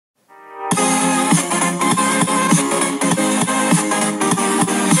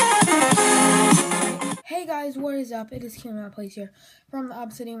guys, what is up? It is Camera Place here from the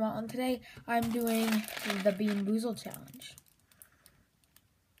Obsidian Wall, and today I'm doing the Being Boozled challenge.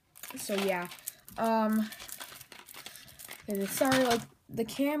 So yeah, sorry, like the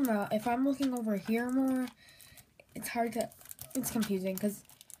camera, if I'm looking over here more, it's confusing because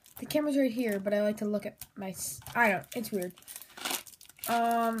the camera's right here, but I like to look at it's weird.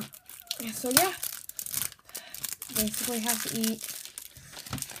 So yeah, basically have to eat,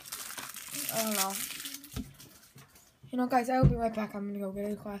 I don't know. You know, guys, I'll be right back. I'm gonna go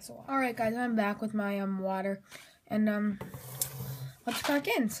get a glass of water. Alright, guys, I'm back with my water. And let's crack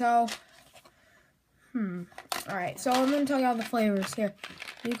in. So alright, so I'm gonna tell you all the flavors here.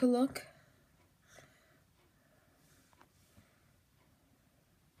 You can look.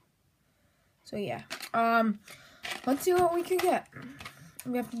 So yeah. Let's see what we can get.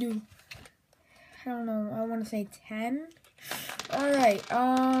 We have to do, I don't know, I wanna say 10. Alright,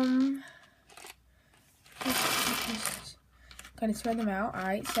 just kind of spread them out.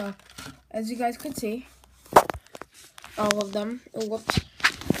 Alright, so as you guys could see, all of them. Oh, whoops.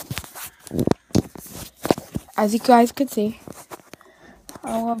 As you guys could see,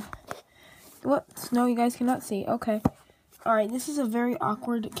 whoops. No, you guys cannot see. Okay. Alright, this is a very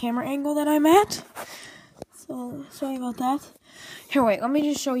awkward camera angle that I'm at. So sorry about that. Here, wait. Let me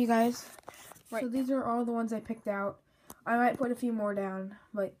just show you guys. Right. So these are all the ones I picked out. I might put a few more down,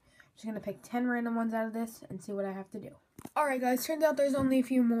 but I'm just gonna pick 10 random ones out of this and see what I have to do. Alright, guys. Turns out there's only a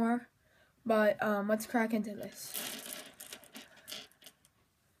few more, but let's crack into this.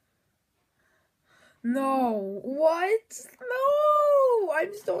 No, what? No,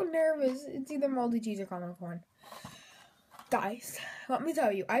 I'm so nervous. It's either moldy cheese or caramel corn. Guys, let me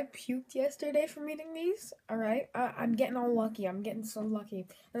tell you, I puked yesterday from eating these. Alright, I'm getting all lucky. I'm getting so lucky.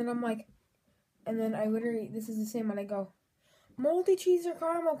 And then I'm like, and then I literally, this is the same when I go, moldy cheese or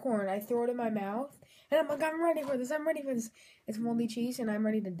caramel corn. I throw it in my mouth, and I'm like, I'm ready for this. I'm ready for this. It's moldy cheese, and I'm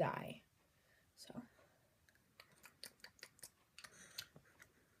ready to die. So.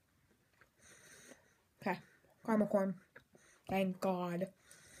 Okay, caramel corn. Thank God.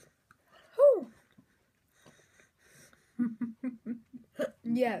 Whew.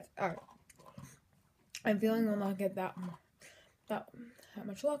 Yes. All right. I'm feeling I'll not get that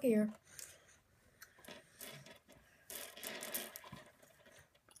much luckier.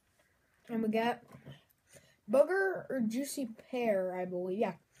 And we get booger or juicy pear, I believe.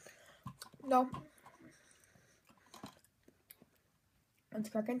 Yeah. No. Let's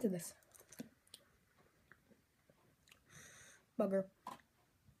crack into this. Bugger.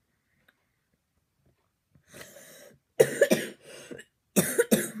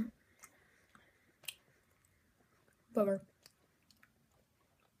 Bugger.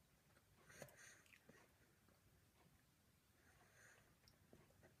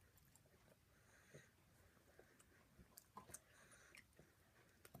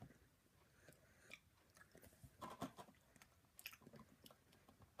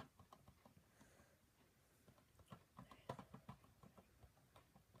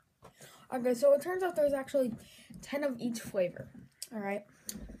 Okay, so it turns out there's actually 10 of each flavor. Alright.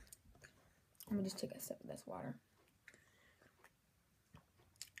 Let me just take a sip of this water.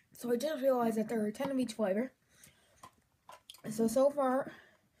 So I didn't realize that there were 10 of each flavor. So far,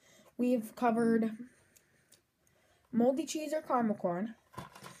 we've covered moldy cheese or caramel corn.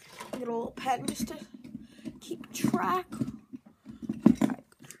 Get a little pen just to keep track. Right.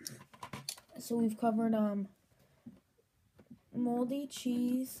 So we've covered moldy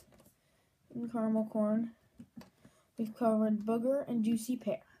cheese and caramel corn. We've covered booger and juicy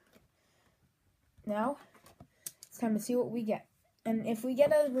pear. Now, it's time to see what we get. And if we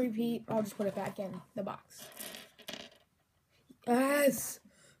get a repeat, I'll just put it back in the box. Yes!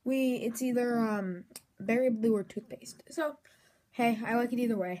 It's either berry blue or toothpaste. So, hey, I like it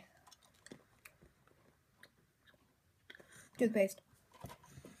either way. Toothpaste.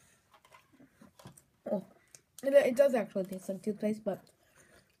 Oh, it does actually taste like toothpaste, but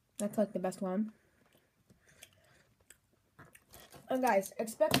that's like the best one. And guys,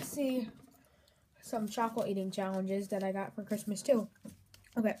 expect to see some chocolate eating challenges that I got for Christmas too.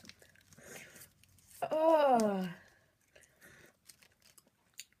 Okay.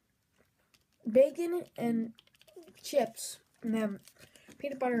 Bacon and chips, and then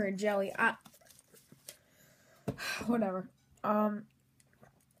peanut butter and jelly. Whatever. So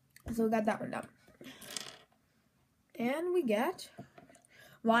we got that one done. And we get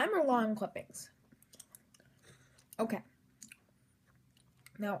lime or lawn clippings. Okay.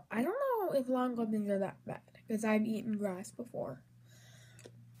 Now, I don't know if lawn clippings are that bad, because I've eaten grass before.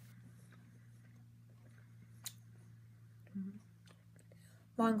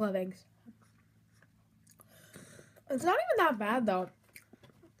 Lawn clippings. It's not even that bad, though.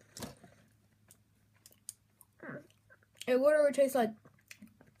 It literally tastes like,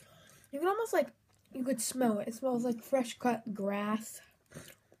 you can almost like, you could smell it. It smells like fresh cut grass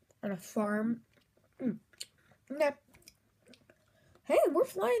on a farm. Okay. Hey, we're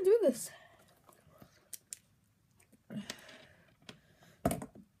flying through this.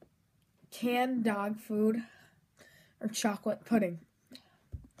 Canned dog food or chocolate pudding.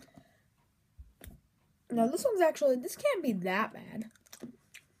 Now this can't be that bad.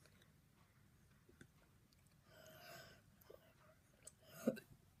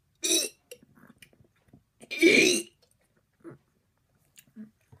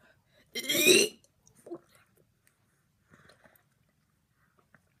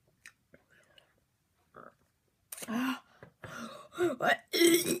 What?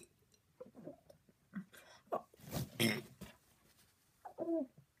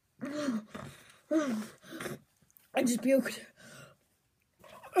 I just puked.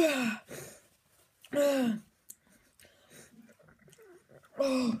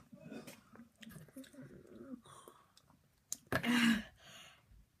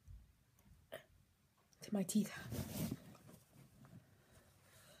 To my teeth.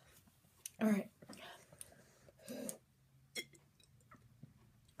 All right.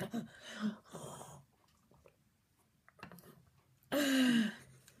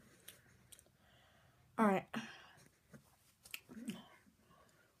 All right.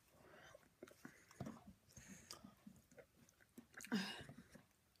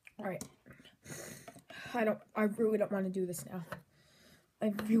 All right. I really don't want to do this now.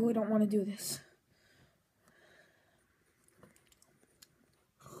 I really don't want to do this.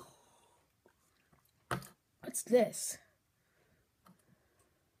 What's this?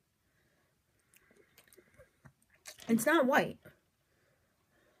 It's not white.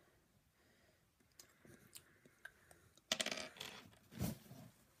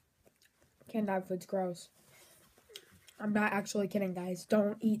 Canned dog food's gross. I'm not actually kidding, guys.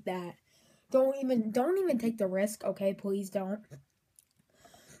 Don't eat that. Don't even take the risk, okay? Please don't.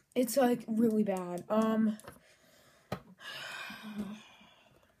 It's like really bad.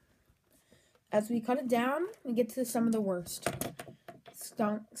 As we cut it down, we get to some of the worst.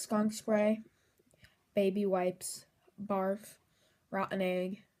 Skunk spray, baby wipes, barf, rotten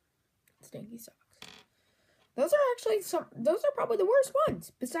egg, stinky socks. Those are probably the worst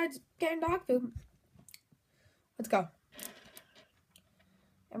ones, besides canned dog food. Let's go.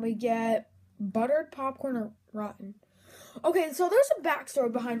 And we get buttered popcorn or rotten. Okay, so there's a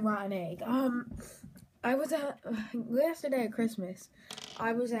backstory behind rotten egg. I was at, yesterday at Christmas,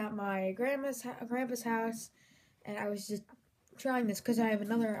 I was at my grandpa's house, and I was just trying this, because I have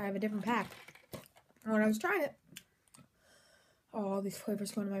a different pack. And when I was trying it, all these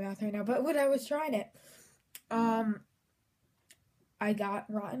flavors going in my mouth right now, but when I was trying it, I got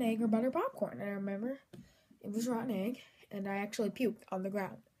rotten egg or buttered popcorn, and I remember it was rotten egg, and I actually puked on the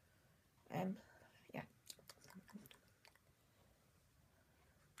ground, and yeah.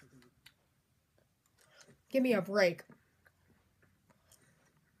 Give me a break.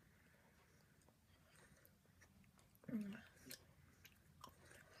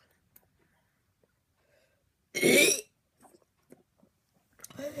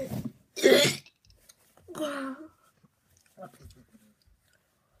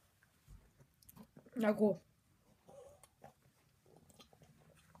 Not cool.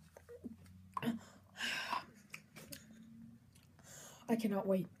 I cannot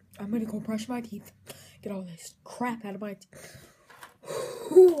wait. I'm gonna go brush my teeth. Get all this crap out of my teeth.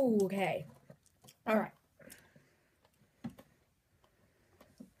 Okay. Alright.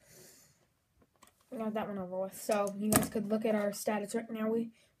 We got that one over with. So, you guys could look at our status right now.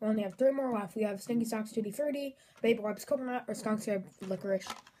 We only have 3 more left. We have Stinky Socks Tutti Frutti, Baby Wipes Coconut, or Skunk Syrup Licorice.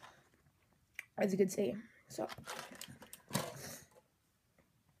 As you can see. So,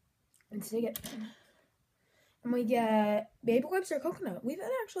 let's take it. And we get Baby Wipes or Coconut. We've been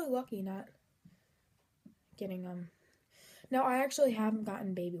actually lucky not getting them. No, I actually haven't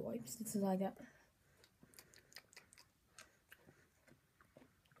gotten Baby Wipes. This is like that.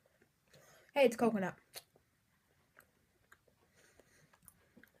 Hey, it's coconut.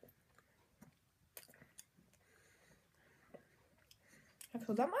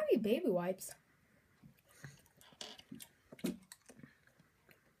 Actually, that might be Baby Wipes.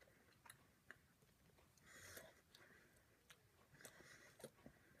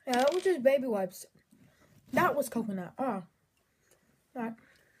 Yeah, that was just Baby Wipes. That was coconut. Oh. That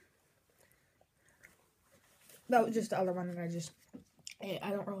was just the other one that I just ate. I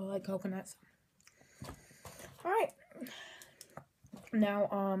don't really like coconuts. Alright.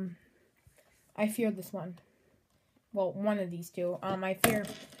 Now, I fear this one. Well, one of these two. I fear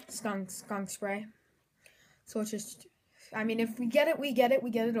skunk spray. So it's just, I mean, if we get it, we get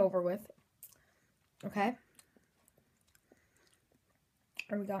it over with. Okay?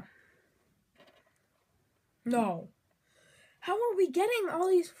 There we go. No. How are we getting all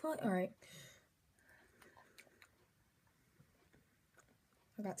these alright.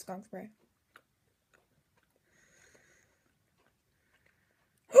 I got skunk spray.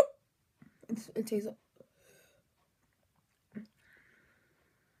 It tastes.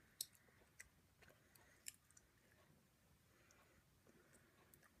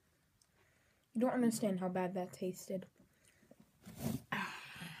 You don't understand how bad that tasted.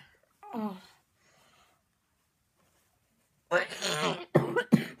 Oh.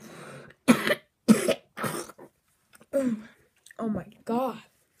 Oh my god.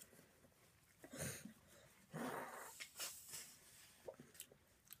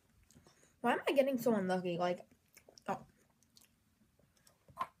 Why am I getting so unlucky? Like, oh.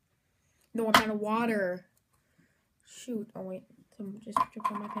 No, I'm out of water. Shoot. Oh, wait. Someone just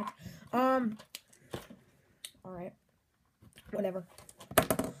tripped on my pants. Alright. Whatever.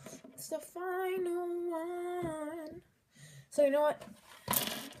 It's the final one. So, you know what?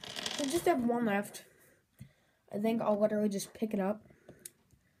 We just have one left. I think I'll literally just pick it up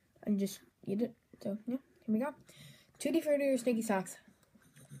and just eat it. So, yeah. Here we go. Tutti Frutti or Sticky Socks?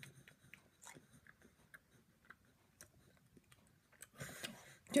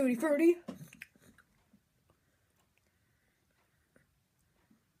 Tutti Frutti.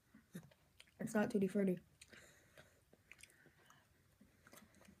 It's not Tutti Frutti.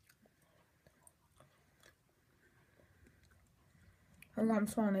 I'm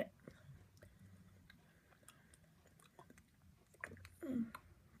swallowing it.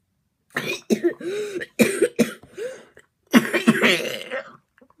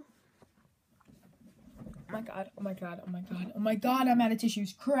 Oh my god, oh my god, oh my god, oh my god, I'm out of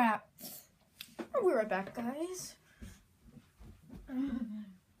tissues. Crap. I'll be right back, guys.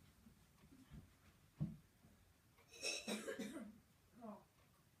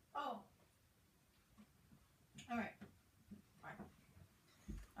 Oh. Alright.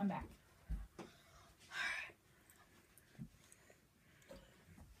 I'm back.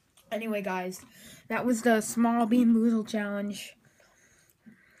 Anyway, guys, that was the small bean boozled challenge.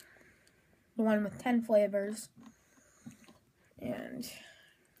 The one with 10 flavors. And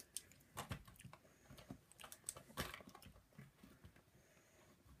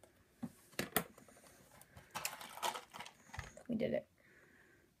we did it.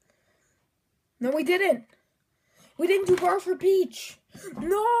 No, we didn't. We didn't do bar for peach.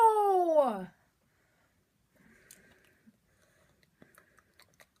 No!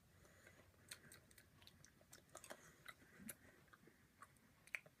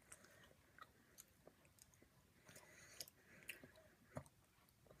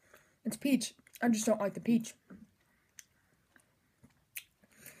 It's peach. I just don't like the peach.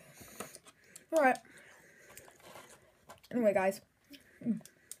 Alright. Anyway, guys.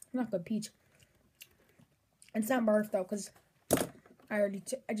 Not good peach. It's not barf, though, because I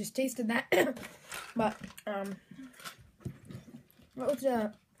just tasted that. But, what was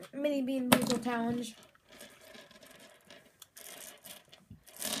the mini bean boozled challenge?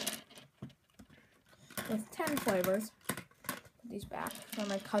 With 10 flavors. Put these back for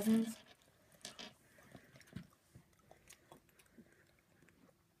my cousins.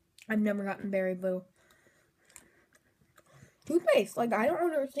 I've never gotten berry blue. Toothpaste, like, I don't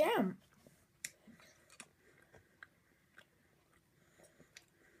understand.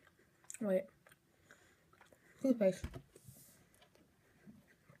 Wait. Toothpaste.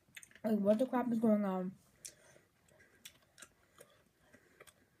 Like, what the crap is going on?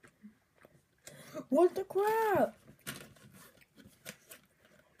 What the crap?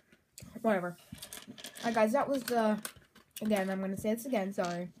 Whatever. Alright, guys, that was the... Again, I'm going to say this again,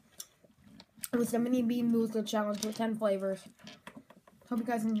 sorry. It was the mini bean boozled challenge with 10 flavors. Hope you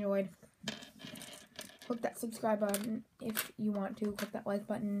guys enjoyed. Click that subscribe button if you want to. Click that like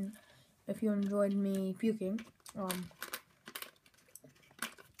button if you enjoyed me puking.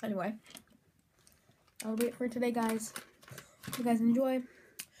 Anyway. That'll be it for today, guys. Hope you guys enjoy.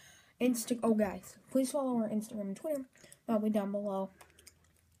 Oh, guys. Please follow our Instagram and Twitter. That'll be down below.